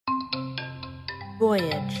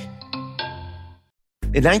Voyage.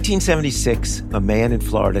 In 1976, a man in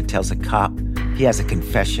Florida tells a cop he has a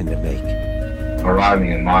confession to make.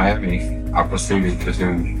 Arriving in Miami, I proceeded to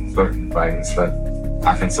do certain things that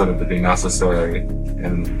I consider to be necessary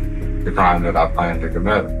in the crime that I plan to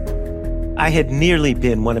commit. I had nearly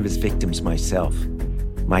been one of his victims myself.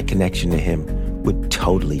 My connection to him would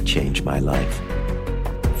totally change my life.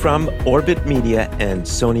 From Orbit Media and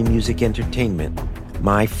Sony Music Entertainment,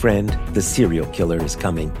 My Friend the Serial Killer is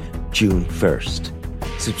coming June 1st.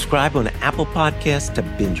 Subscribe on Apple Podcasts to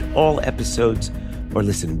binge all episodes or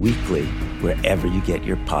listen weekly wherever you get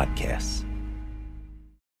your podcasts.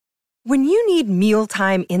 When you need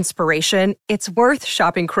mealtime inspiration, it's worth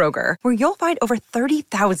shopping Kroger, where you'll find over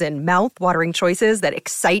 30,000 mouth-watering choices that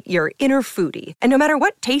excite your inner foodie. And no matter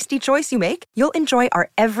what tasty choice you make, you'll enjoy our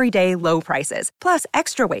everyday low prices, plus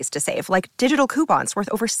extra ways to save, like digital coupons worth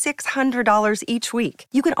over $600 each week.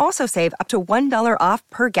 You can also save up to $1 off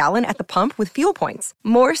per gallon at the pump with fuel points.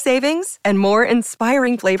 More savings and more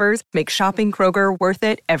inspiring flavors make shopping Kroger worth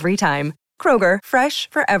it every time. Kroger, fresh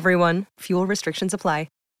for everyone. Fuel restrictions apply.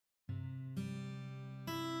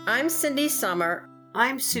 I'm Cindy Summer.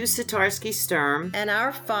 I'm Sue Satarsky-Sturm. And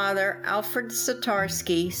our father, Alfred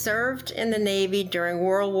Satarsky, served in the Navy during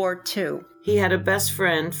World War II. He had a best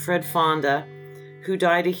friend, Fred Fonda, who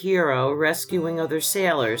died a hero rescuing other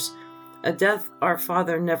sailors, a death our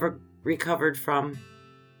father never recovered from.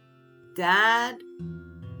 Dad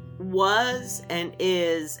was and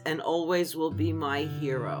is and always will be my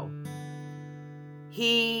hero.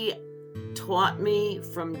 He taught me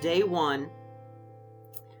from day one,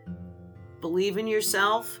 believe in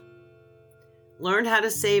yourself, learn how to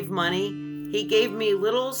save money. He gave me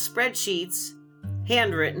little spreadsheets,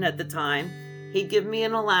 handwritten at the time. He'd give me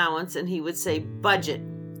an allowance and he would say, budget,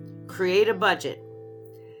 create a budget.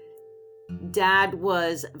 Dad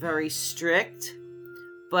was very strict,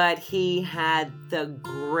 but he had the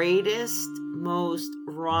greatest, most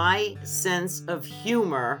wry sense of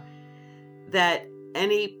humor that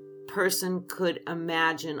any person could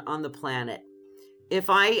imagine on the planet. If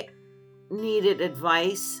I needed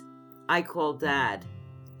advice, I called Dad.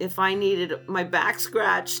 If I needed my back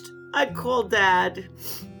scratched, I'd call Dad.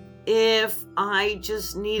 If I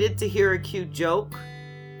just needed to hear a cute joke,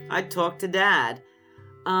 I'd talk to Dad.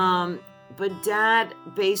 But Dad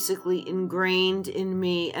basically ingrained in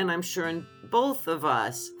me, and I'm sure in both of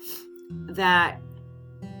us, that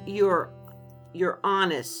you're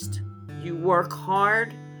honest, you work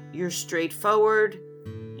hard, you're straightforward,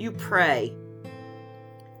 you pray.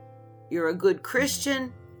 You're a good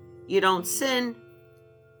Christian, you don't sin,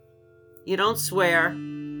 you don't swear,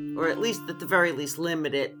 or at least at the very least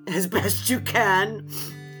limit it as best you can.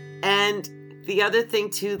 And the other thing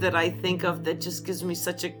too that I think of that just gives me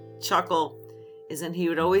such a chuckle is, and he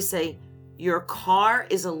would always say, your car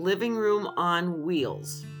is a living room on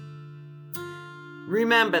wheels.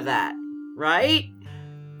 Remember that, right?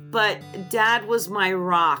 But Dad was my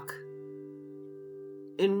rock.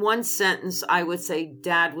 In one sentence, I would say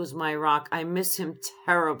Dad was my rock. I miss him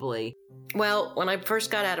terribly. Well, when I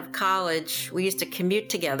first got out of college, we used to commute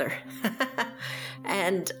together.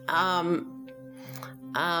 And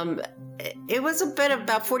it was a bit of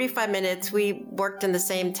about 45 minutes. We worked in the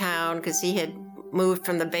same town because he had moved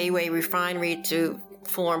from the Bayway Refinery to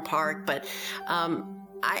Fulham Park. But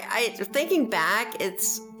I thinking back,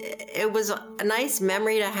 it was a nice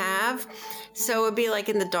memory to have. So it'd be like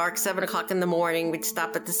in the dark, 7 o'clock in the morning, we'd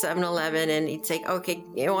stop at the 7-Eleven and he'd say, okay,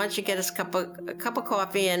 why don't you get us a cup of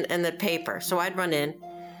coffee and the paper? So I'd run in,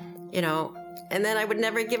 and then I would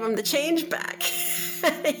never give him the change back.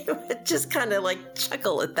 He would just kind of like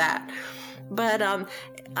chuckle at that. But on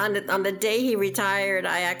the day he retired,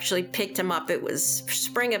 I actually picked him up. It was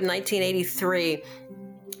spring of 1983.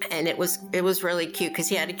 And it was really cute because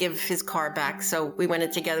he had to give his car back. So we went in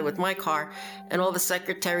together with my car, and all the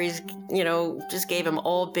secretaries, just gave him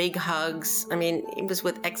all big hugs. I mean, he was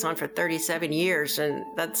with Exxon for 37 years, and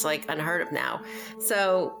that's like unheard of now.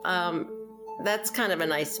 So that's kind of a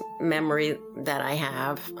nice memory that I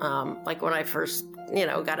have. Like when I first,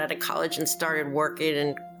 got out of college and started working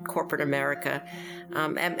in corporate America.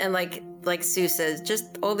 And like Sue says,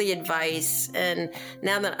 just all the advice. And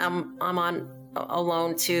now that I'm on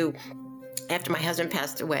alone too, after my husband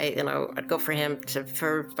passed away, I'd go for him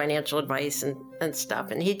for financial advice and stuff.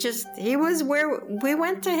 And he was where we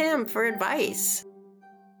went to him for advice.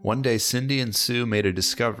 One day, Cindy and Sue made a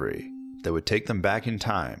discovery that would take them back in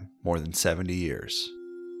time more than 70 years.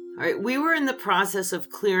 All right, we were in the process of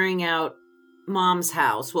clearing out Mom's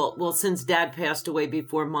house. Well, since Dad passed away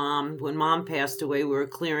before Mom, when Mom passed away, we were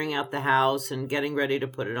clearing out the house and getting ready to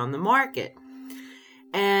put it on the market.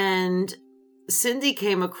 And Cindy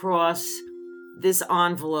came across this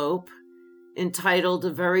envelope entitled A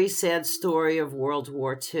Very Sad Story of World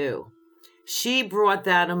War II. She brought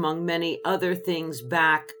that, among many other things,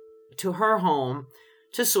 back to her home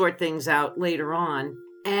to sort things out later on.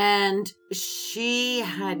 And she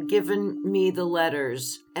had given me the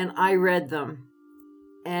letters, and I read them.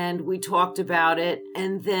 And we talked about it,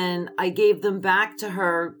 and then I gave them back to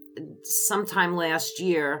her sometime last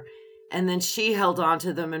year, and then she held on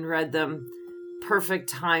to them and read them. Perfect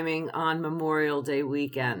timing on Memorial Day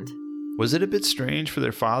weekend. Was it a bit strange for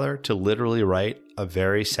their father to literally write a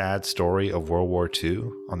very sad story of World War II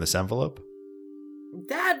on this envelope?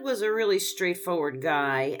 Dad was a really straightforward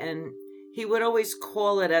guy, and he would always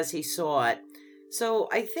call it as he saw it. So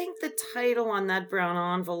I think the title on that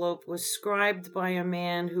brown envelope was scribed by a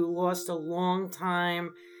man who lost a long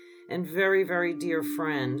time and very, very dear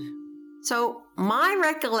friend. So my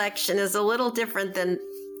recollection is a little different than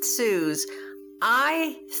Sue's.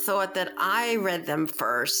 I thought that I read them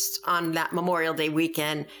first on that Memorial Day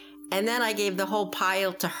weekend, and then I gave the whole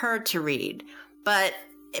pile to her to read. But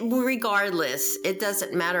regardless, it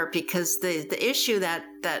doesn't matter, because the issue that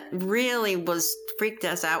really freaked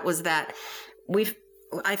us out was that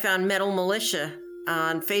I found Metal Militia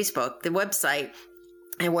on Facebook, the website,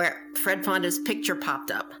 and where Fred Fonda's picture popped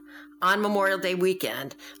up on Memorial Day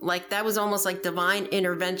weekend. Like, that was almost like divine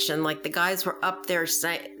intervention. Like, the guys were up there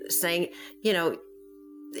saying, you know,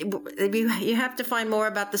 you have to find more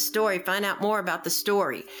about the story, find out more about the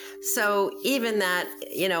story. So even that,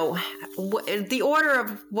 you know, the order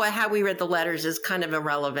of how we read the letters is kind of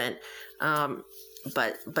irrelevant.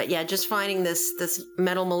 But yeah, just finding this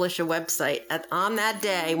Metal Militia website on that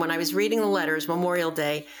day when I was reading the letters, Memorial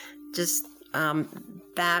Day, just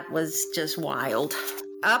that was just wild.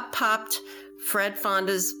 Up popped Fred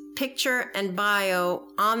Fonda's picture and bio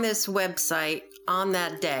on this website on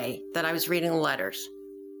that day that I was reading the letters.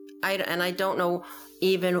 I don't know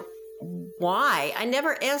even why. I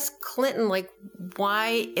never asked Clinton, like,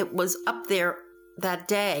 why it was up there that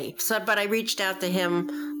day. But I reached out to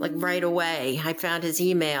him, like, right away. I found his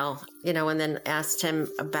email, you know, and then asked him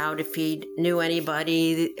about if he knew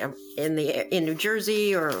anybody in New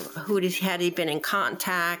Jersey, or had he been in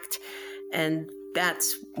contact. And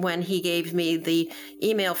that's when he gave me the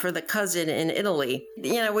email for the cousin in Italy.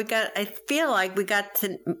 You know, I feel like we got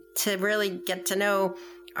to really get to know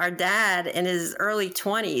our dad in his early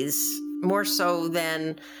 20s, more so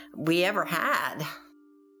than we ever had.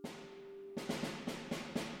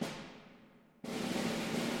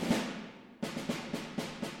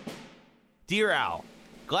 Dear Al,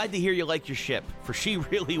 glad to hear you like your ship, for she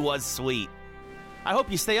really was sweet. I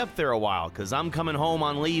hope you stay up there a while, because I'm coming home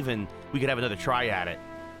on leave and we could have another try at it.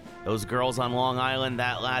 Those girls on Long Island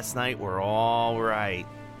that last night were all right.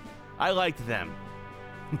 I liked them.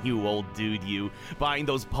 You old dude, you, buying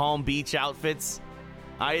those Palm Beach outfits.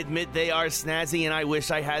 I admit they are snazzy, and I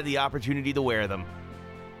wish I had the opportunity to wear them.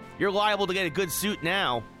 You're liable to get a good suit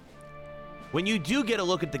now. When you do get a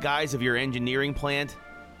look at the guys of your engineering plant,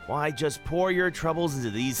 why, just pour your troubles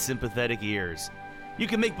into these sympathetic ears. You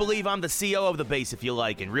can make believe I'm the CO of the base if you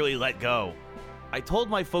like, and really let go. I told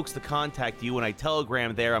my folks to contact you when I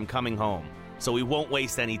telegrammed there I'm coming home, so we won't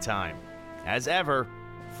waste any time. As ever,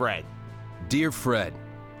 Fred. Dear Fred,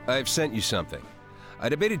 I've sent you something. I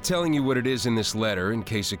debated telling you what it is in this letter in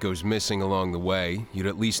case it goes missing along the way. You'd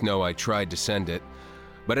at least know I tried to send it.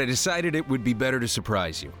 But I decided it would be better to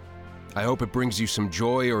surprise you. I hope it brings you some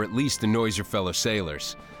joy, or at least annoys your fellow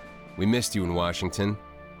sailors. We missed you in Washington.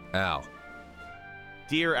 Al.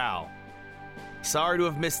 Dear Al, sorry to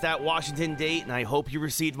have missed that Washington date, and I hope you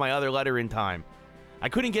received my other letter in time. I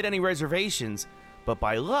couldn't get any reservations, but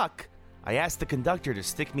by luck, I asked the conductor to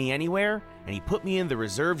stick me anywhere, and he put me in the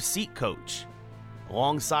reserved seat coach.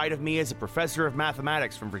 Alongside of me is a professor of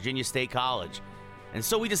mathematics from Virginia State College, and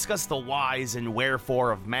so we discussed the whys and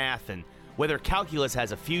wherefore of math and whether calculus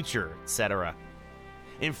has a future, etc.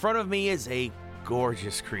 In front of me is a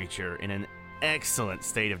gorgeous creature in an excellent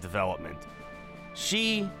state of development.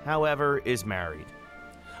 She, however, is married.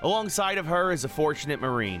 Alongside of her is a fortunate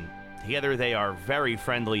Marine. Together they are very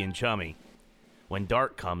friendly and chummy. When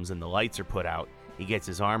dark comes and the lights are put out, he gets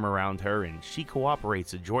his arm around her and she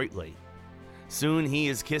cooperates adroitly. Soon he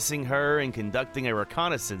is kissing her and conducting a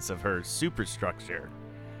reconnaissance of her superstructure.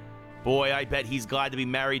 Boy, I bet he's glad to be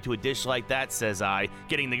married to a dish like that, says I,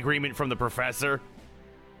 getting the agreement from the professor.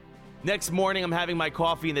 Next morning, I'm having my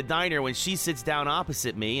coffee in the diner when she sits down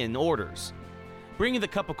opposite me and orders. Bringing the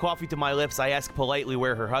cup of coffee to my lips, I ask politely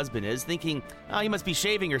where her husband is, thinking, he must be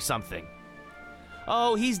shaving or something.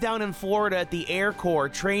 Oh, he's down in Florida at the Air Corps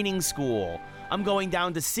training school. I'm going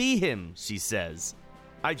down to see him, she says.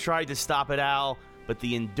 I tried to stop it, Al, but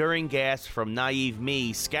the enduring gasp from naive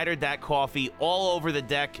me scattered that coffee all over the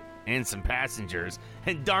deck and some passengers,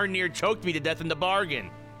 and darn near choked me to death in the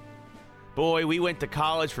bargain. Boy, we went to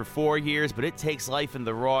college for 4 years, but it takes life in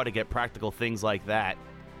the raw to get practical things like that.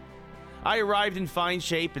 I arrived in fine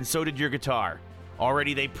shape, and so did your guitar.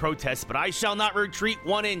 Already they protest, but I shall not retreat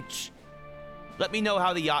 1 inch. Let me know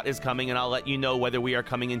how the yacht is coming, and I'll let you know whether we are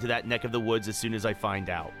coming into that neck of the woods as soon as I find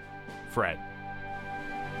out. Fred.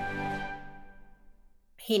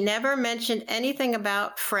 He never mentioned anything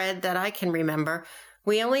about Fred that I can remember.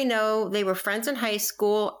 We only know they were friends in high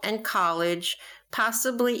school and college,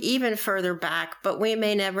 possibly even further back, but we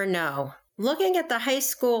may never know. Looking at the high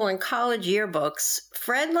school and college yearbooks,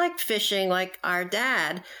 Fred liked fishing like our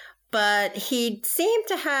dad, but he seemed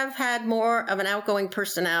to have had more of an outgoing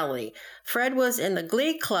personality. Fred was in the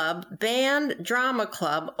Glee Club, band, drama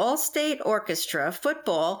club, all-state orchestra,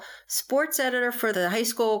 football, sports editor for the high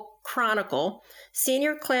school Chronicle,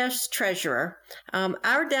 senior class treasurer.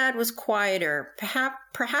 Our dad was quieter.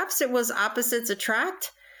 Perhaps it was opposites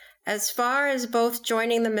attract. As far as both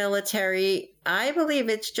joining the military, I believe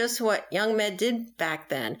it's just what young men did back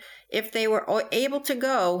then. If they were able to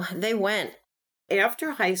go, they went.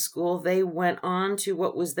 After high school, they went on to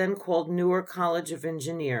what was then called Newark College of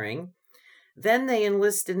Engineering. Then they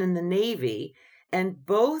enlisted in the Navy, and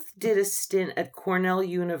both did a stint at Cornell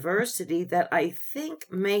University that I think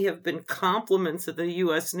may have been compliments of the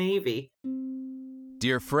U.S. Navy.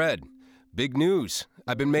 Dear Fred, big news.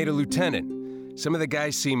 I've been made a lieutenant. Some of the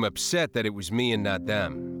guys seem upset that it was me and not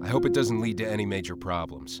them. I hope it doesn't lead to any major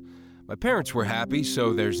problems. My parents were happy,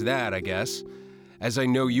 so there's that, I guess. As I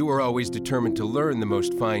know you are always determined to learn the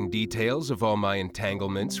most fine details of all my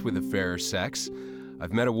entanglements with the fairer sex,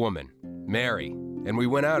 I've met a woman, Mary, and we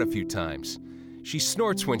went out a few times. She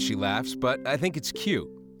snorts when she laughs, but I think it's cute.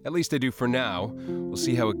 At least I do for now. We'll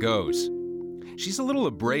see how it goes. She's a little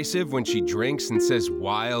abrasive when she drinks and says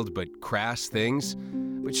wild but crass things,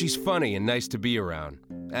 but she's funny and nice to be around.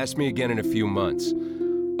 Ask me again in a few months.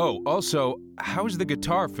 Oh, also, how's the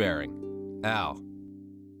guitar faring? Al.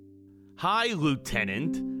 Hi,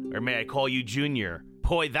 Lieutenant. Or may I call you Junior?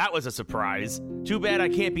 Boy, that was a surprise. Too bad I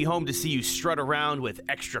can't be home to see you strut around with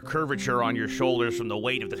extra curvature on your shoulders from the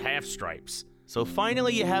weight of the half stripes. So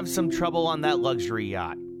finally you have some trouble on that luxury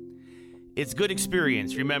yacht. It's good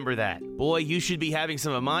experience, remember that. Boy, you should be having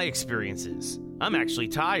some of my experiences. I'm actually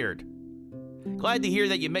tired. Glad to hear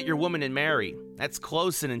that you met your woman in Mary. That's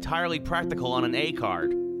close and entirely practical on an A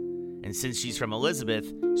card. And since she's from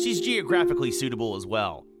Elizabeth, she's geographically suitable as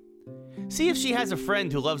well. See if she has a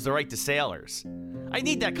friend who loves to write to sailors. I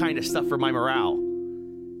need that kind of stuff for my morale.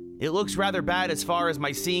 It looks rather bad as far as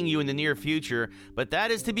my seeing you in the near future, but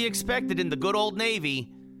that is to be expected in the good old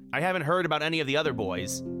Navy. I haven't heard about any of the other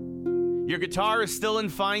boys. Your guitar is still in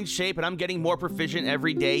fine shape, and I'm getting more proficient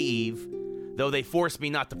every day, Eve. Though they force me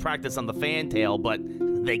not to practice on the fantail, but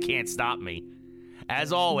they can't stop me.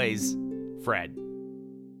 As always, Fred.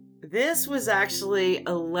 This was actually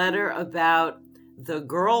a letter about the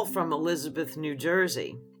girl from Elizabeth, New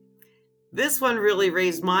Jersey. This one really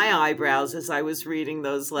raised my eyebrows as I was reading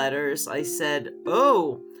those letters. I said,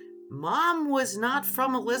 oh, Mom was not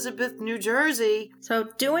from Elizabeth, New Jersey. So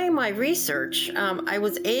doing my research, I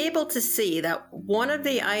was able to see that one of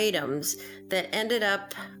the items that ended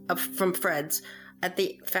up from Fred's at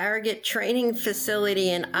the Farragut Training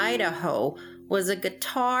Facility in Idaho was a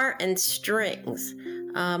guitar and strings.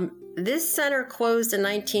 This center closed in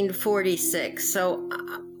 1946, so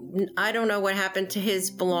I don't know what happened to his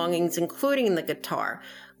belongings, including the guitar.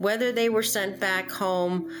 Whether they were sent back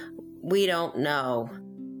home, we don't know.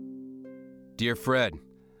 Dear Fred,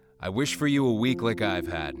 I wish for you a week like I've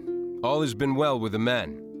had. All has been well with the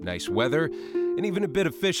men. Nice weather, and even a bit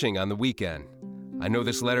of fishing on the weekend. I know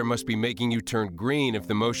this letter must be making you turn green if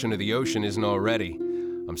the motion of the ocean isn't already.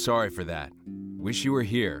 I'm sorry for that. Wish you were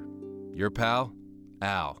here. Your pal,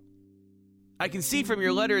 Al. I can see from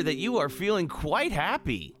your letter that you are feeling quite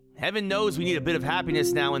happy. Heaven knows we need a bit of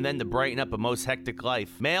happiness now and then to brighten up a most hectic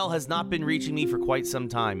life. Mail has not been reaching me for quite some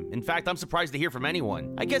time. In fact, I'm surprised to hear from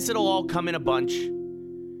anyone. I guess it'll all come in a bunch.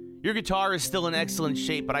 Your guitar is still in excellent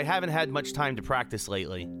shape, but I haven't had much time to practice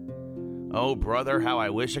lately. Oh, brother, how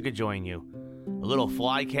I wish I could join you. A little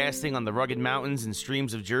fly casting on the rugged mountains and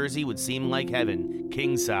streams of Jersey would seem like heaven,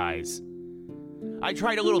 king size. I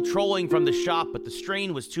tried a little trolling from the shop, but the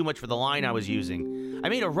strain was too much for the line I was using. I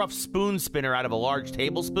made a rough spoon spinner out of a large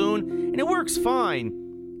tablespoon, and it works fine,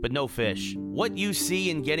 but no fish. What you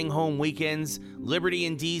see in Getting Home Weekends, Liberty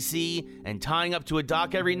in D.C., and tying up to a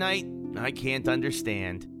dock every night, I can't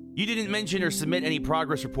understand. You didn't mention or submit any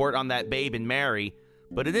progress report on that babe in Mary,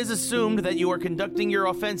 but it is assumed that you are conducting your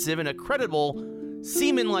offensive in a credible,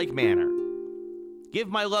 seaman-like manner. Give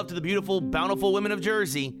my love to the beautiful, bountiful women of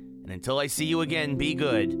Jersey, and until I see you again, be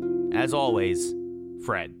good. As always,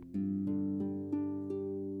 Fred.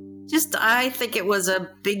 I think it was a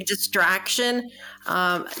big distraction.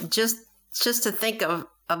 Just to think of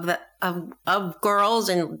girls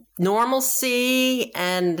and normalcy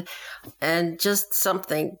and just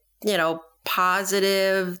something,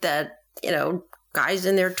 positive that, guys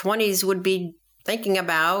in their 20s would be thinking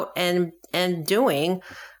about and doing,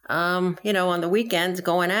 on the weekends,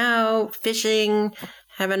 going out, fishing,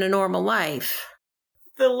 having a normal life.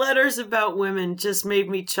 The letters about women just made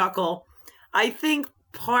me chuckle. I think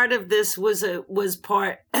part of this was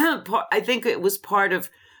part of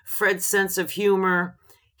Fred's sense of humor.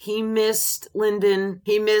 He missed Lyndon.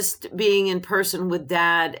 He missed being in person with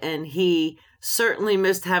Dad, and he certainly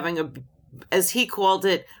missed having a, as he called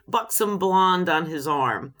it, buxom blonde on his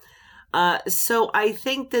arm. So I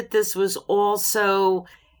think that this was also,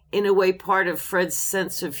 in a way, part of Fred's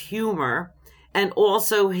sense of humor, and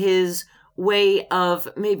also his way of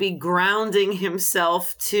maybe grounding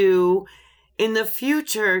himself to, in the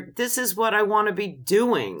future, this is what I want to be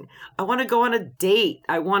doing. I want to go on a date.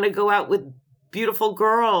 I want to go out with beautiful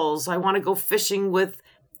girls. I want to go fishing with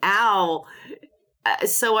Al.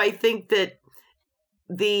 So I think that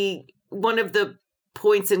one of the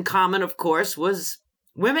points in common, of course, was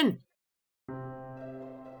women.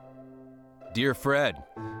 Dear Fred,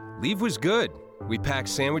 leave was good. We packed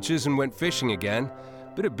sandwiches and went fishing again.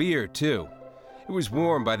 Bit of beer, too. It was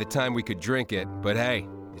warm by the time we could drink it, but hey,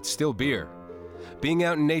 it's still beer. Being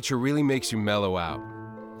out in nature really makes you mellow out.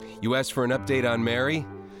 You asked for an update on Mary?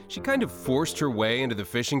 She kind of forced her way into the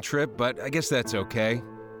fishing trip, but I guess that's okay.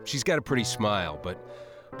 She's got a pretty smile, but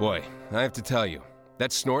boy, I have to tell you,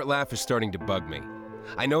 that snort laugh is starting to bug me.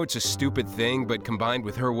 I know it's a stupid thing, but combined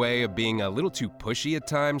with her way of being a little too pushy at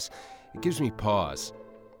times, it gives me pause.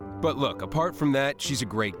 But look, apart from that, she's a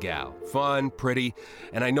great gal. Fun, pretty,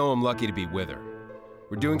 and I know I'm lucky to be with her.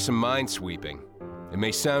 We're doing some mind sweeping. It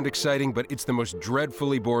may sound exciting, but it's the most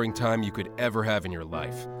dreadfully boring time you could ever have in your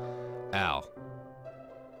life. Al.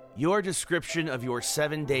 Your description of your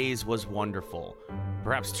 7 days was wonderful.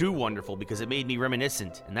 Perhaps too wonderful because it made me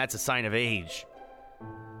reminiscent, and that's a sign of age.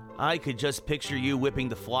 I could just picture you whipping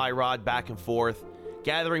the fly rod back and forth,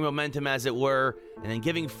 gathering momentum as it were, and then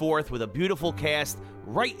giving forth with a beautiful cast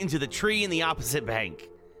right into the tree in the opposite bank.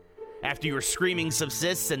 After your screaming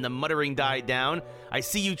subsists and the muttering died down, I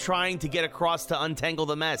see you trying to get across to untangle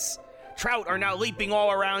the mess. Trout are now leaping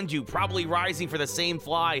all around you, probably rising for the same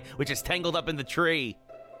fly which is tangled up in the tree.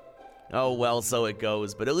 Oh well, so it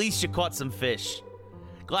goes, but at least you caught some fish.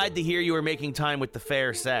 Glad to hear you are making time with the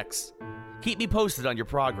fair sex. Keep me posted on your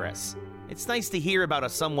progress. It's nice to hear about a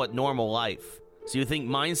somewhat normal life. So you think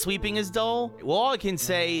minesweeping is dull? Well, all I can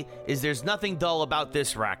say is there's nothing dull about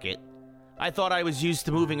this racket. I thought I was used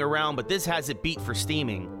to moving around, but this has it beat for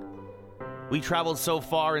steaming. We traveled so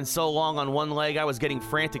far and so long on one leg, I was getting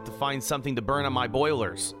frantic to find something to burn on my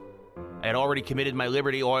boilers. I had already committed my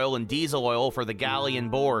Liberty oil and diesel oil for the galley and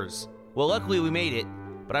bores. Well, luckily we made it,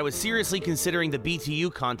 but I was seriously considering the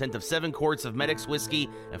BTU content of 7 quarts of Medic's whiskey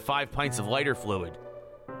and 5 pints of lighter fluid.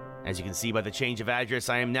 As you can see by the change of address,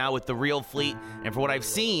 I am now with the real fleet, and for what I've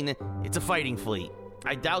seen, it's a fighting fleet.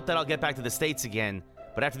 I doubt that I'll get back to the States again,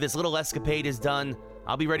 but after this little escapade is done,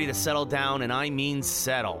 I'll be ready to settle down, and I mean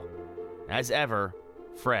settle. As ever,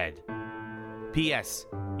 Fred. P.S.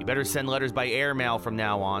 You better send letters by airmail from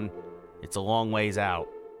now on. It's a long ways out.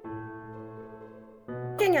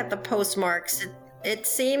 Looking at the postmarks, it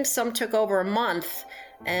seems some took over a month,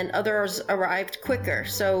 and others arrived quicker,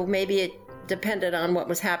 so maybe it depended on what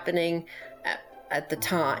was happening at the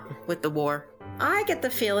time with the war. I get the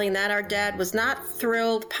feeling that our dad was not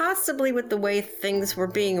thrilled, possibly with the way things were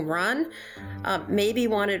being run, maybe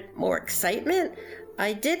wanted more excitement.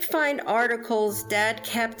 I did find articles Dad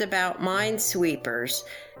kept about minesweepers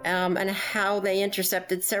and how they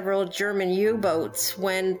intercepted several German U-boats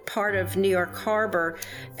when part of New York Harbor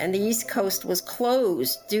and the East Coast was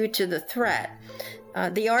closed due to the threat.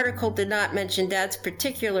 The article did not mention Dad's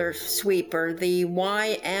particular sweeper, the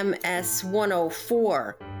YMS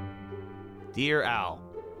 104. Dear Al,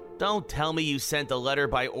 don't tell me you sent a letter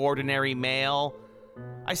by ordinary mail.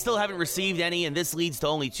 I still haven't received any, and this leads to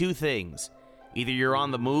only 2 things. Either you're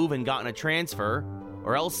on the move and gotten a transfer,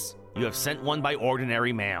 or else you have sent one by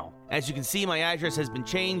ordinary mail. As you can see, my address has been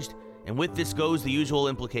changed, and with this goes the usual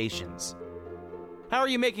implications. How are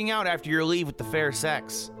you making out after your leave with the fair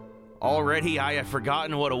sex? Already I have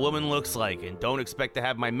forgotten what a woman looks like and don't expect to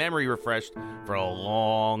have my memory refreshed for a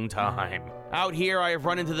long time. Out here I have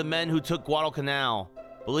run into the men who took Guadalcanal.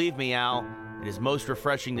 Believe me, Al, it is most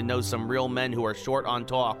refreshing to know some real men who are short on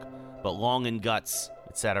talk, but long in guts,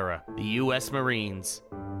 etc. The U.S. Marines.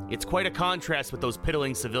 It's quite a contrast with those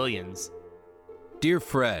piddling civilians. Dear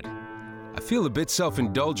Fred, I feel a bit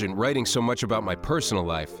self-indulgent writing so much about my personal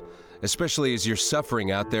life, especially as you're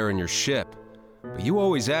suffering out there in your ship. But you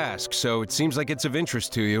always ask, so it seems like it's of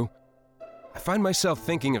interest to you. I find myself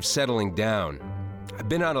thinking of settling down. I've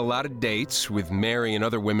been on a lot of dates with Mary and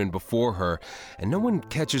other women before her, and no one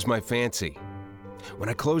catches my fancy. When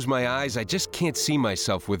I close my eyes, I just can't see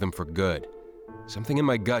myself with them for good. Something in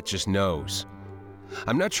my gut just knows.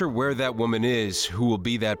 I'm not sure where that woman is who will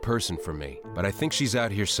be that person for me, but I think she's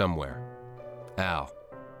out here somewhere. Al.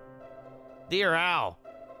 Dear Al,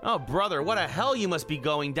 oh brother, what a hell you must be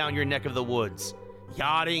going down your neck of the woods.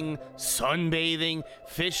 Yachting, sunbathing,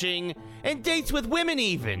 fishing, and dates with women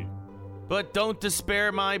even. But don't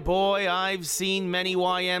despair, my boy. I've seen many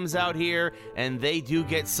YMs out here, and they do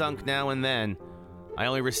get sunk now and then. I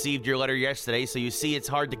only received your letter yesterday, so you see it's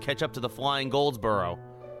hard to catch up to the Flying Goldsboro.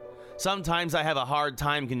 Sometimes I have a hard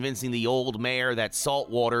time convincing the old mare that salt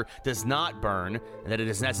water does not burn, and that it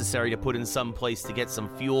is necessary to put in some place to get some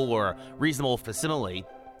fuel or a reasonable facsimile.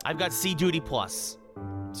 I've got Sea Duty Plus.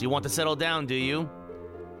 So you want to settle down, do you?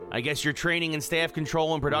 I guess your training in staff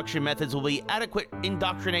control and production methods will be adequate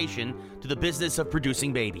indoctrination to the business of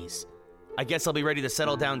producing babies. I guess I'll be ready to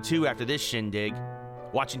settle down too after this shindig.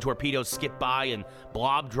 Watching torpedoes skip by and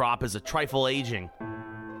blob drop is a trifle aging.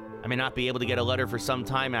 I may not be able to get a letter for some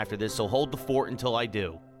time after this, so hold the fort until I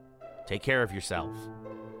do. Take care of yourself.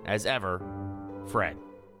 As ever, Fred.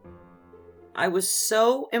 I was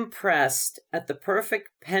so impressed at the perfect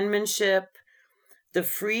penmanship, the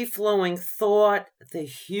free-flowing thought, the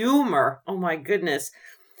humor, oh my goodness,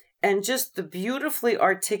 and just the beautifully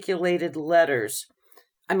articulated letters.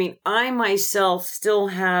 I mean, I myself still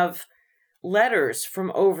have letters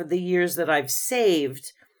from over the years that I've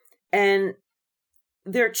saved, and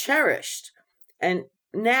they're cherished. And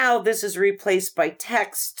now this is replaced by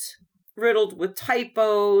text riddled with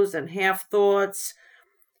typos and half-thoughts,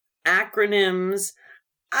 acronyms.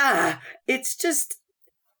 It's just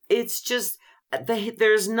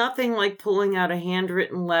there's nothing like pulling out a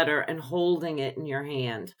handwritten letter and holding it in your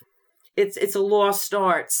hand. It's a lost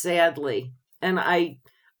art, sadly. And I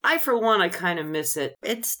for one, I kind of miss it.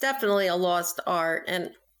 It's definitely a lost art.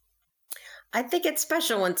 And I think it's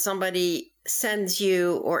special when somebody sends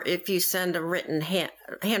you, or if you send a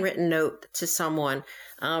handwritten note to someone.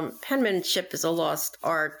 Penmanship is a lost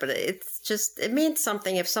art, but it means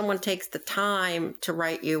something if someone takes the time to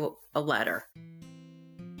write you a letter.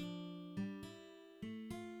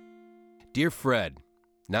 Dear Fred,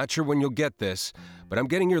 not sure when you'll get this, but I'm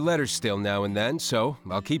getting your letters still now and then, so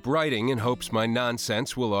I'll keep writing in hopes my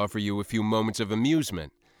nonsense will offer you a few moments of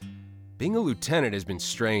amusement. Being a lieutenant has been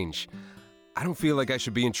strange. I don't feel like I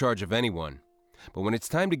should be in charge of anyone. But when it's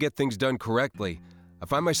time to get things done correctly, I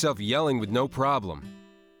find myself yelling with no problem.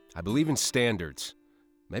 I believe in standards.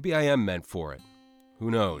 Maybe I am meant for it.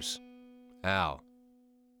 Who knows? Al.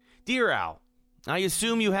 Dear Al, I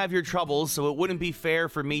assume you have your troubles, so it wouldn't be fair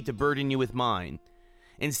for me to burden you with mine.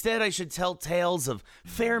 Instead, I should tell tales of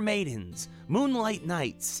fair maidens, moonlight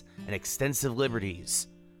nights, and extensive liberties.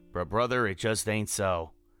 But brother, it just ain't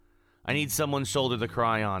so. I need someone's shoulder to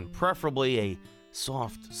cry on, preferably a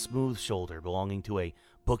soft, smooth shoulder belonging to a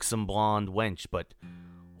buxom blonde wench, but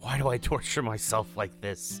why do I torture myself like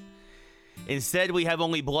this? Instead, we have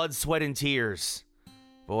only blood, sweat, and tears.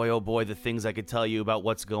 Boy, oh boy, the things I could tell you about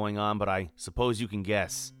what's going on, but I suppose you can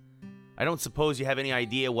guess. I don't suppose you have any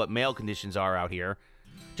idea what mail conditions are out here.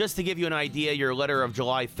 Just to give you an idea, your letter of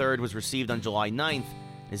July 3rd was received on July 9th,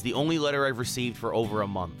 and is the only letter I've received for over a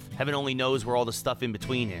month. Heaven only knows where all the stuff in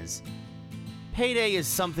between is. Payday is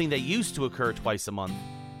something that used to occur twice a month,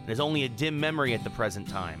 and is only a dim memory at the present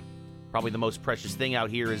time. Probably the most precious thing out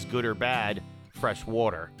here is good or bad, fresh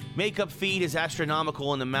water. Makeup feed is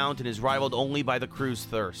astronomical in amount and is rivaled only by the crew's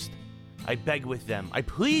thirst. I beg with them, I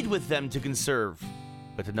plead with them to conserve,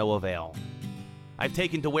 but to no avail. I've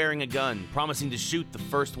taken to wearing a gun, promising to shoot the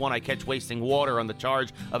first one I catch wasting water on the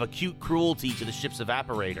charge of acute cruelty to the ship's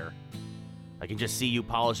evaporator. I can just see you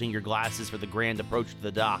polishing your glasses for the grand approach to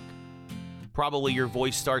the dock. Probably your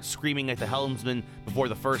voice starts screaming at the helmsman before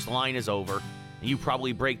the first line is over, and you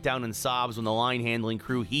probably break down in sobs when the line-handling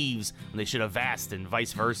crew heaves when they should have asked, and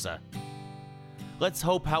vice versa. Let's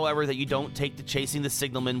hope, however, that you don't take to chasing the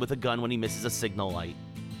signalman with a gun when he misses a signal light.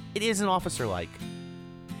 It isn't officer-like.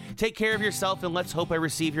 Take care of yourself, and let's hope I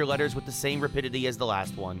receive your letters with the same rapidity as the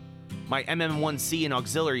last one. My MM1C and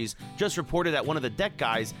auxiliaries just reported that one of the deck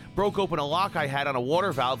guys broke open a lock I had on a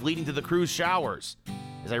water valve leading to the crew's showers.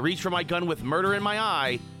 As I reach for my gun with murder in my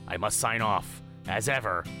eye, I must sign off. As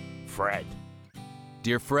ever, Fred.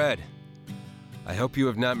 Dear Fred, I hope you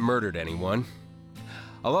have not murdered anyone.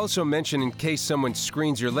 I'll also mention, in case someone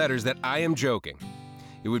screens your letters, that I am joking.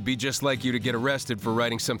 It would be just like you to get arrested for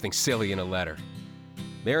writing something silly in a letter.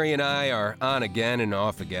 Mary and I are on again and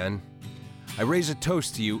off again. I raise a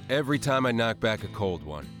toast to you every time I knock back a cold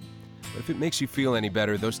one. But if it makes you feel any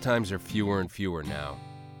better, those times are fewer and fewer now.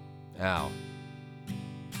 Al.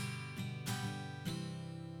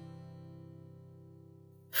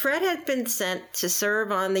 Fred had been sent to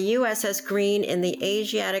serve on the USS Green in the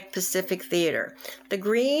Asiatic Pacific Theater. The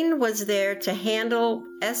Green was there to handle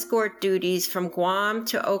escort duties from Guam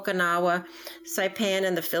to Okinawa, Saipan,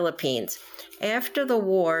 and the Philippines. After the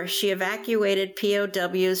war, she evacuated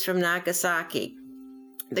POWs from Nagasaki.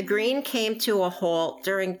 The Green came to a halt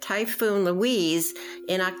during Typhoon Louise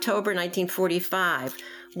in October 1945.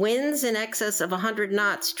 Winds in excess of 100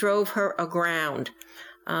 knots drove her aground.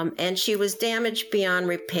 And she was damaged beyond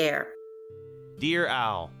repair. Dear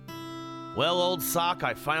Al, well, old sock,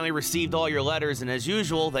 I finally received all your letters, and as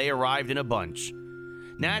usual, they arrived in a bunch.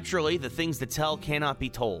 Naturally, the things to tell cannot be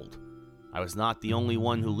told. I was not the only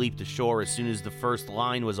one who leaped ashore as soon as the first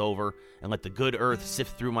line was over and let the good earth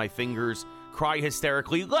sift through my fingers, cry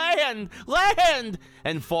hysterically, "Land! Land!"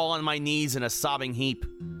 and fall on my knees in a sobbing heap.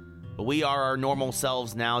 But we are our normal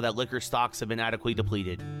selves now that liquor stocks have been adequately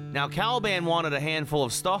depleted. Now, Caliban wanted a handful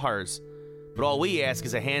of stars, but all we ask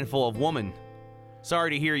is a handful of woman. Sorry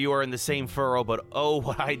to hear you are in the same furrow, but oh,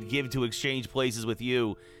 what I'd give to exchange places with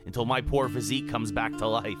you until my poor physique comes back to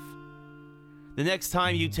life. The next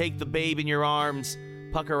time you take the babe in your arms,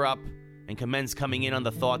 pucker up and commence coming in on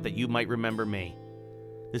the thought that you might remember me.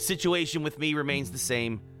 The situation with me remains the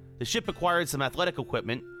same. The ship acquired some athletic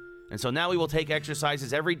equipment, and so now we will take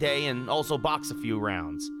exercises every day and also box a few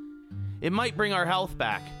rounds. It might bring our health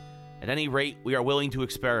back. At any rate, we are willing to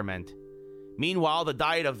experiment. Meanwhile, the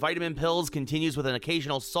diet of vitamin pills continues with an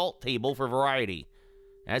occasional salt table for variety.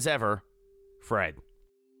 As ever, Fred.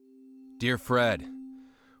 Dear Fred,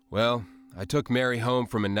 well, I took Mary home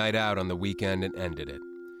from a night out on the weekend and ended it.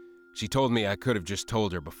 She told me I could have just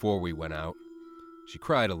told her before we went out. She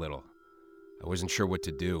cried a little. I wasn't sure what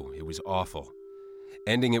to do. It was awful.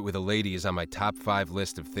 Ending it with a lady is on my top 5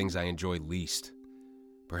 list of things I enjoy least.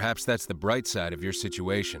 Perhaps that's the bright side of your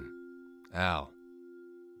situation. Al.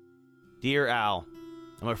 Dear Al,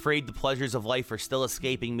 I'm afraid the pleasures of life are still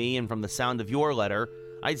escaping me, and from the sound of your letter,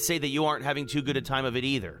 I'd say that you aren't having too good a time of it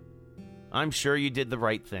either. I'm sure you did the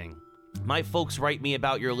right thing. My folks write me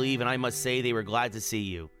about your leave, and I must say they were glad to see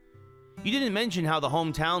you. You didn't mention how the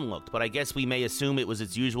hometown looked, but I guess we may assume it was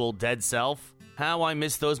its usual dead self. How I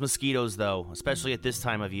miss those mosquitoes, though, especially at this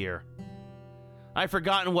time of year. I've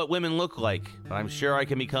forgotten what women look like, but I'm sure I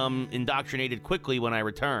can become indoctrinated quickly when I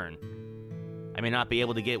return. I may not be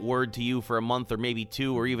able to get word to you for a month or maybe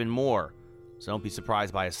 2 or even more, so don't be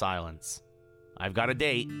surprised by a silence. I've got a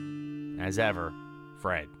date. As ever,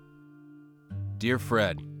 Fred. Dear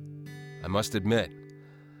Fred, I must admit,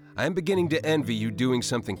 I am beginning to envy you doing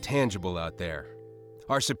something tangible out there.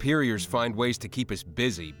 Our superiors find ways to keep us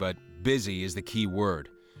busy, but busy is the key word.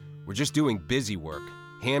 We're just doing busy work,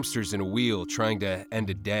 hamsters in a wheel trying to end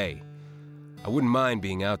a day. I wouldn't mind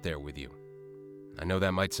being out there with you. I know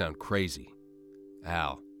that might sound crazy.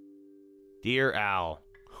 Al. Dear Al,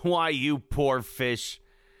 why, you poor fish.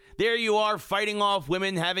 There you are, fighting off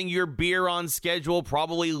women, having your beer on schedule,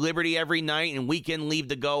 probably Liberty every night, and weekend leave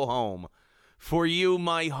to go home. For you,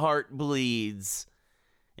 my heart bleeds.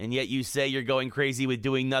 And yet you say you're going crazy with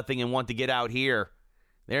doing nothing and want to get out here.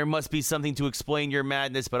 There must be something to explain your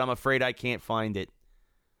madness, but I'm afraid I can't find it.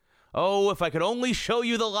 Oh, if I could only show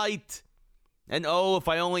you the light. And oh, if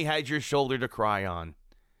I only had your shoulder to cry on.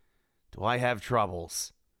 Do I have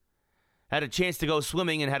troubles? Had a chance to go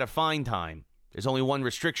swimming and had a fine time. There's only one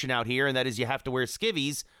restriction out here, and that is you have to wear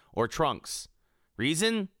skivvies or trunks.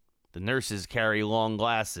 Reason? The nurses carry long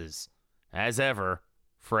glasses. As ever,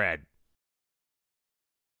 Fred.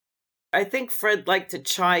 I think Fred liked to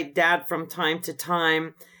chide Dad from time to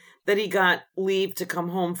time that he got leave to come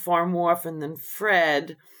home far more often than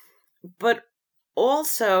Fred. But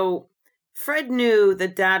also, Fred knew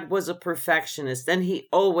that Dad was a perfectionist, and he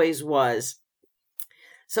always was.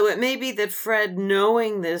 So it may be that Fred,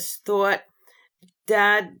 knowing this, thought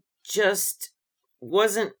Dad just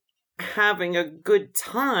wasn't having a good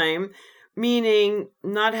time, meaning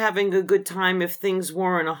not having a good time if things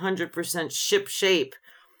weren't 100% ship-shape,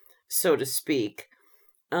 so to speak.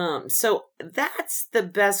 So that's the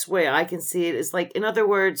best way I can see it, is like, in other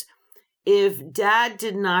words, if Dad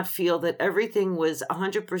did not feel that everything was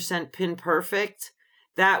 100% pin perfect,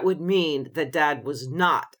 that would mean that Dad was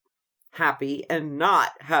not happy and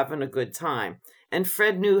not having a good time. And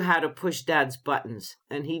Fred knew how to push Dad's buttons,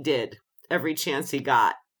 and he did every chance he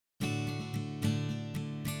got.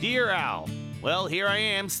 Dear Al, well, here I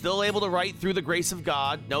am, still able to write through the grace of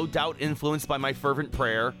God, no doubt influenced by my fervent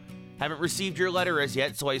prayer. Haven't received your letter as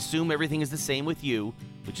yet, so I assume everything is the same with you,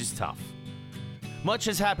 which is tough. Much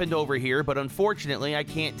has happened over here, but unfortunately, I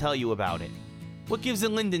can't tell you about it. What gives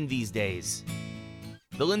in Linden these days?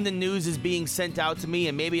 The Linden news is being sent out to me,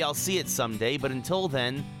 and maybe I'll see it someday, but until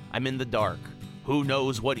then, I'm in the dark. Who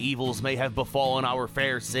knows what evils may have befallen our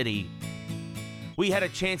fair city? We had a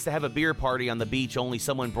chance to have a beer party on the beach, only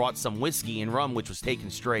someone brought some whiskey and rum, which was taken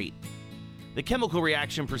straight. The chemical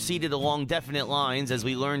reaction proceeded along definite lines, as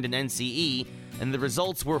we learned in NCE, and the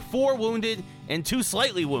results were 4 wounded and 2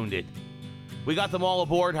 slightly wounded. We got them all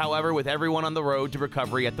aboard, however, with everyone on the road to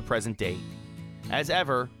recovery at the present date. As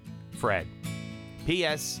ever, Fred.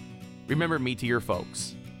 P.S. Remember me to your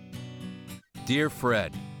folks. Dear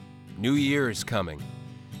Fred, New Year is coming.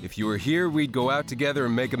 If you were here, we'd go out together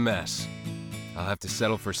and make a mess. I'll have to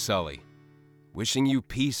settle for Sully. Wishing you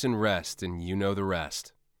peace and rest, and you know the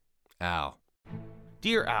rest. Al.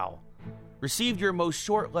 Dear Al, received your most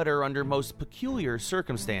short letter under most peculiar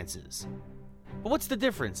circumstances. But what's the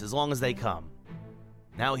difference as long as they come?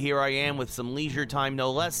 Now here I am with some leisure time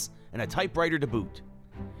no less, and a typewriter to boot.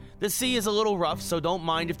 The sea is a little rough, so don't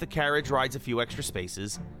mind if the carriage rides a few extra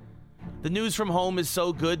spaces. The news from home is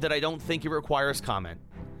so good that I don't think it requires comment.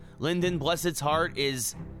 Linden, bless its heart,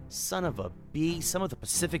 is son of a bee. Some of the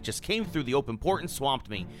Pacific just came through the open port and swamped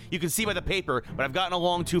me. You can see by the paper, but I've gotten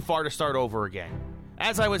along too far to start over again.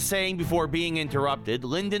 As I was saying before being interrupted,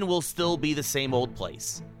 Linden will still be the same old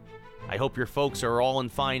place. I hope your folks are all in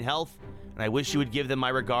fine health, and I wish you would give them my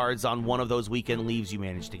regards on one of those weekend leaves you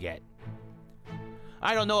managed to get.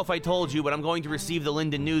 I don't know if I told you, but I'm going to receive the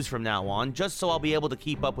Linden news from now on, just so I'll be able to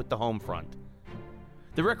keep up with the home front.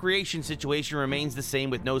 The recreation situation remains the same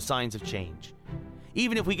with no signs of change.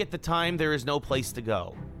 Even if we get the time, there is no place to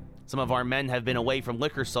go. Some of our men have been away from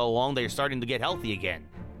liquor so long they are starting to get healthy again.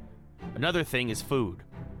 Another thing is food.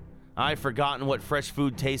 I've forgotten what fresh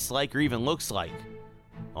food tastes like or even looks like.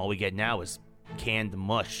 All we get now is canned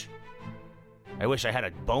mush. I wish I had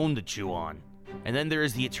a bone to chew on. And then there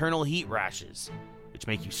is the eternal heat rashes, which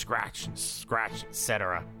make you scratch,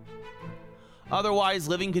 etc. Otherwise,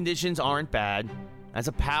 living conditions aren't bad. As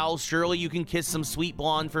a pal, surely you can kiss some sweet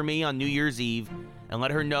blonde for me on New Year's Eve and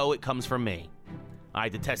let her know it comes from me. I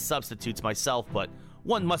detest substitutes myself, but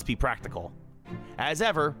one must be practical. As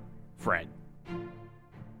ever, Fred.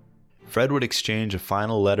 Fred would exchange a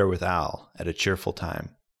final letter with Al at a cheerful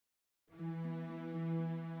time.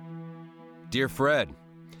 Dear Fred,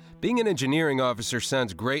 being an engineering officer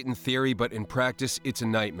sounds great in theory, but in practice, it's a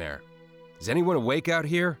nightmare. Is anyone awake out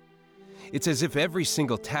here? It's as if every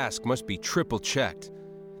single task must be triple checked.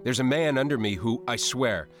 There's a man under me who, I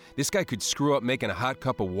swear, this guy could screw up making a hot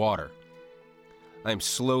cup of water. I am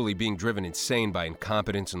slowly being driven insane by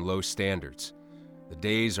incompetence and low standards. The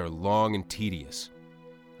days are long and tedious.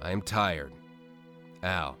 I am tired.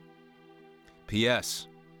 Al. P.S.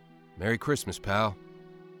 Merry Christmas, pal.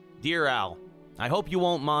 Dear Al, I hope you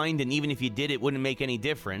won't mind, and even if you did, it wouldn't make any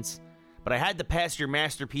difference. But I had to pass your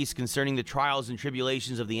masterpiece concerning the trials and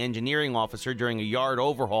tribulations of the engineering officer during a yard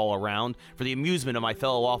overhaul around for the amusement of my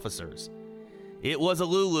fellow officers. It was a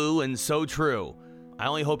Lulu, and so true. I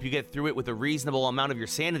only hope you get through it with a reasonable amount of your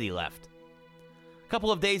sanity left. A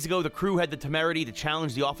couple of days ago, the crew had the temerity to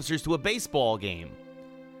challenge the officers to a baseball game.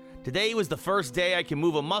 Today was the first day I can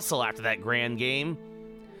move a muscle after that grand game.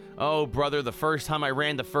 Oh, brother, the first time I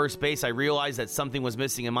ran to first base, I realized that something was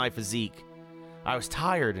missing in my physique. I was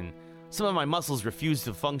tired, and some of my muscles refused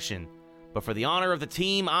to function. But for the honor of the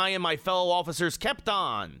team, I and my fellow officers kept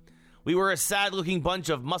on. We were a sad-looking bunch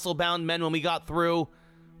of muscle-bound men when we got through.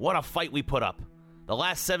 What a fight we put up. The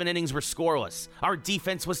last 7 innings were scoreless. Our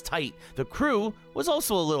defense was tight. The crew was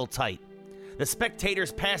also a little tight. The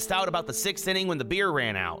spectators passed out about the 6th inning when the beer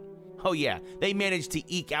ran out. Oh yeah, they managed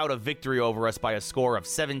to eke out a victory over us by a score of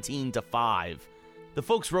 17-5. The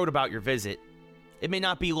folks wrote about your visit. It may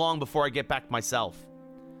not be long before I get back myself.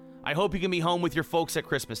 I hope you can be home with your folks at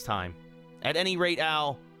Christmas time. At any rate,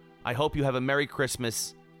 Al, I hope you have a Merry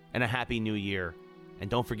Christmas and a Happy New Year. And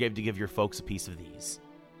don't forget to give your folks a piece of these.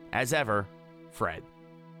 As ever, Fred.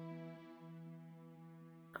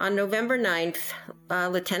 On November 9th,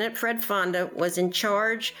 Lieutenant Fred Fonda was in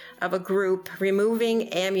charge of a group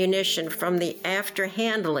removing ammunition from the after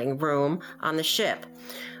handling room on the ship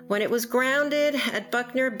when it was grounded at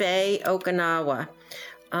Buckner Bay, Okinawa.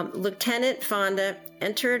 Lieutenant Fonda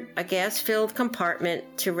entered a gas-filled compartment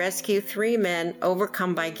to rescue 3 men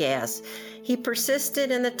overcome by gas. He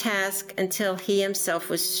persisted in the task until he himself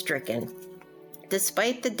was stricken.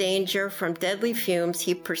 Despite the danger from deadly fumes,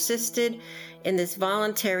 he persisted in this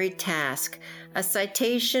voluntary task. A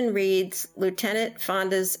citation reads, Lieutenant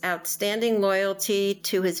Fonda's outstanding loyalty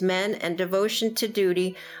to his men and devotion to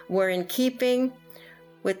duty were in keeping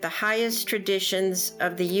with the highest traditions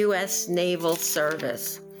of the U.S. Naval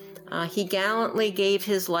Service. He gallantly gave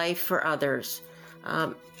his life for others.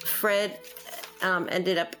 Fred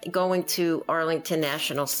ended up going to Arlington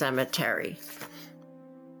National Cemetery.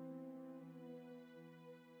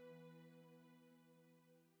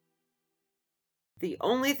 The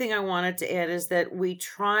only thing I wanted to add is that we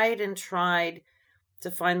tried and tried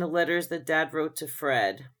to find the letters that Dad wrote to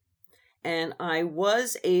Fred. And I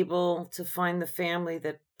was able to find the family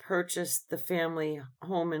that purchased the family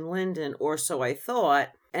home in Linden, or so I thought,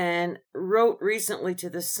 and wrote recently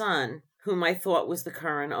to the son, whom I thought was the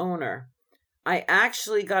current owner. I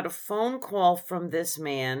actually got a phone call from this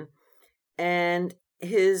man, and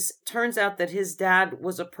turns out that his dad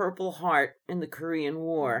was a Purple Heart in the Korean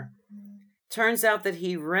War. Turns out that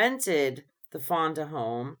he rented the Fonda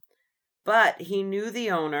home, but he knew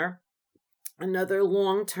the owner, another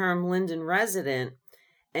long-term Linden resident,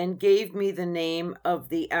 and gave me the name of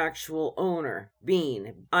the actual owner,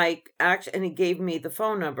 Bean. And he gave me the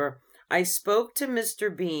phone number. I spoke to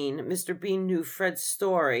Mr. Bean. Mr. Bean knew Fred's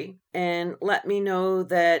story and let me know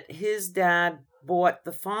that his dad bought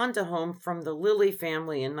the Fonda home from the Lilly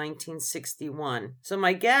family in 1961. So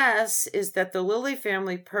my guess is that the Lilly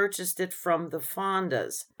family purchased it from the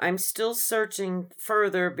Fondas. I'm still searching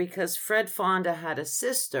further because Fred Fonda had a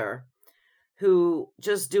sister who,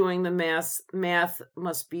 just doing the math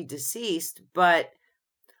must be deceased, but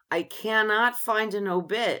I cannot find an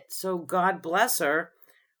obit, so God bless her.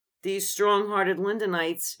 These strong-hearted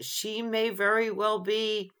Lindenites, she may very well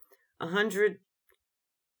be 100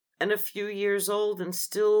 and a few years old and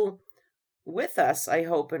still with us, I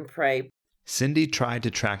hope and pray. Cindy tried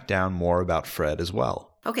to track down more about Fred as well.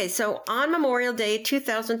 Okay, so on Memorial Day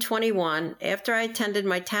 2021, after I attended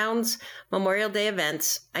my town's Memorial Day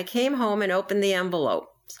events, I came home and opened the envelopes.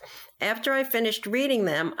 After I finished reading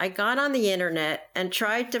them, I got on the internet and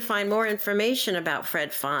tried to find more information about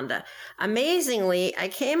Fred Fonda. Amazingly, I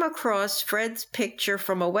came across Fred's picture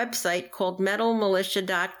from a website called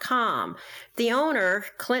metalmilitia.com. The owner,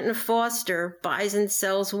 Clinton Foster, buys and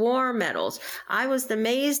sells war medals. I was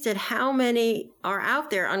amazed at how many are out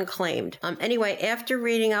there unclaimed. Anyway, after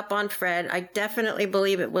reading up on Fred, I definitely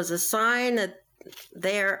believe it was a sign that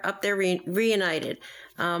they're up there reunited.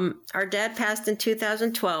 Our dad passed in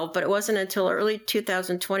 2012, but it wasn't until early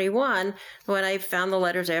 2021 when I found the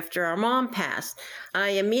letters after our mom passed. I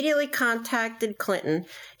immediately contacted Clinton.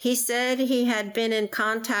 He said he had been in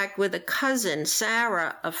contact with a cousin,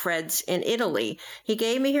 Sarah, of Fred's in Italy. He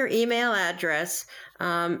gave me her email address,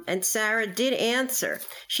 and Sarah did answer.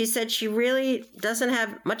 She said she really doesn't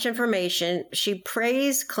have much information. She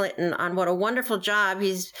praised Clinton on what a wonderful job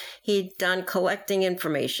he'd done collecting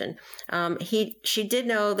information. She did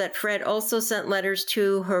know that Fred also sent letters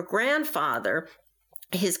to her grandfather,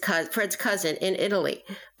 Fred's cousin in Italy.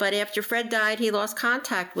 But after Fred died, he lost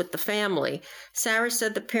contact with the family. Sarah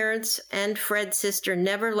said the parents and Fred's sister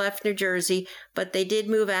never left New Jersey, but they did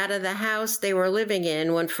move out of the house they were living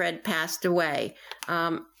in when Fred passed away.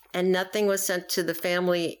 And nothing was sent to the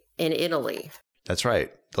family in Italy. That's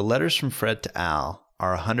right. The letters from Fred to Al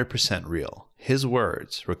are 100% real. His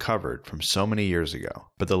words recovered from so many years ago.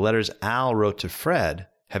 But the letters Al wrote to Fred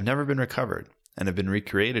have never been recovered and have been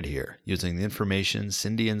recreated here using the information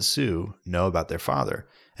Cindy and Sue know about their father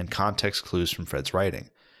and context clues from Fred's writing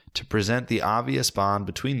to present the obvious bond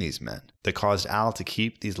between these men that caused Al to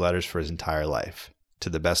keep these letters for his entire life, to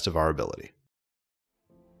the best of our ability.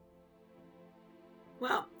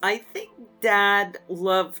 Well, I think Dad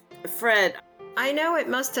loved Fred. I know it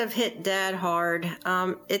must have hit Dad hard.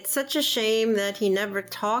 It's such a shame that he never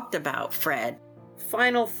talked about Fred.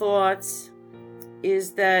 Final thoughts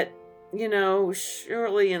is that,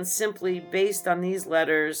 surely and simply based on these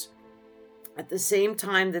letters, at the same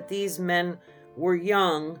time that these men were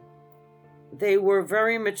young, they were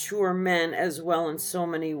very mature men as well in so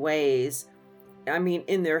many ways. I mean,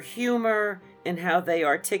 in their humor, in how they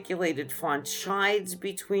articulated fond chides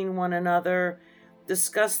between one another,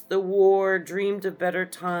 discussed the war, dreamed of better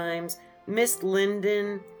times, missed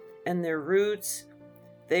Linden and their roots.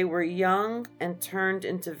 They were young and turned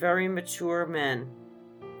into very mature men.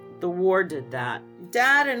 The war did that.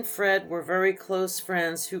 Dad and Fred were very close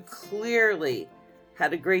friends who clearly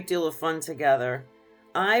had a great deal of fun together.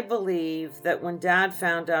 I believe that when Dad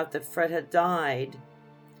found out that Fred had died,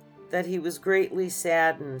 that he was greatly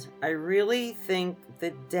saddened. I really think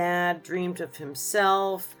that Dad dreamed of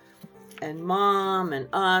himself and Mom and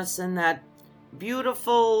us and that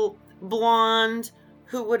beautiful blonde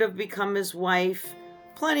who would have become his wife.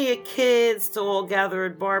 Plenty of kids to all gather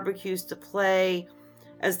at barbecues to play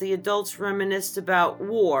as the adults reminisced about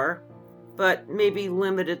war, but maybe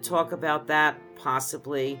limited talk about that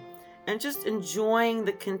possibly, and just enjoying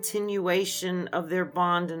the continuation of their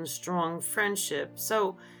bond and strong friendship.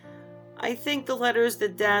 So I think the letters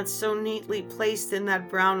that Dad so neatly placed in that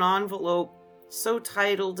brown envelope, so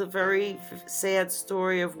titled A Very Sad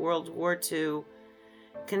Story of World War II,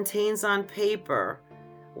 contains on paper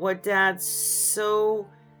what Dad so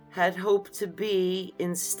had hoped to be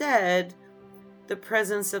instead, the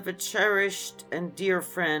presence of a cherished and dear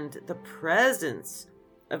friend, the presence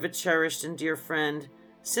of a cherished and dear friend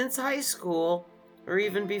since high school, or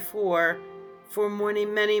even before, for many,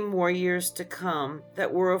 many more years to come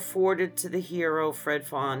that were afforded to the hero Fred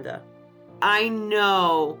Fonda. I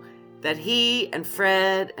know that he and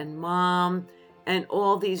Fred and Mom and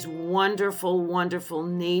all these wonderful, wonderful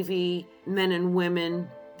Navy men and women,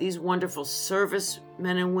 these wonderful service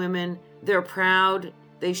men and women, they're proud.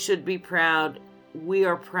 They should be proud. We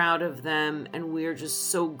are proud of them, and we are just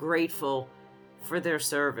so grateful for their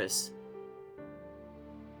service.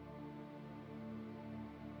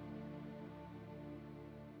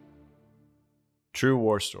 True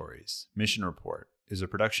War Stories, Mission Report, is a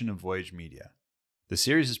production of Voyage Media. The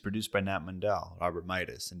series is produced by Nat Mundell, Robert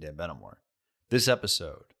Midas, and Dan Benamor. This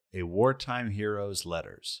episode, A Wartime Hero's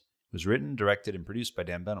Letters, was written, directed, and produced by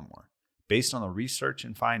Dan Benamor, based on the research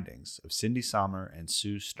and findings of Cindy Sommer and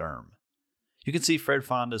Sue Sturm. You can see Fred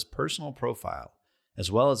Fonda's personal profile,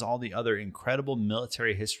 as well as all the other incredible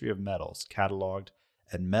military history of medals cataloged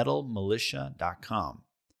at medalmilitia.com,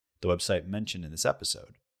 the website mentioned in this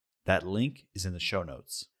episode. That link is in the show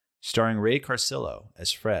notes. Starring Ray Carcillo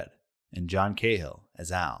as Fred and John Cahill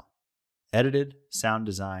as Al. Edited, sound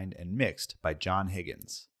designed, and mixed by John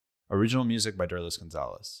Higgins. Original music by Derlis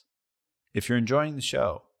Gonzalez. If you're enjoying the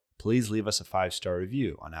show, please leave us a 5-star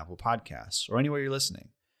review on Apple Podcasts or anywhere you're listening,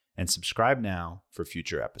 and subscribe now for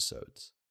future episodes.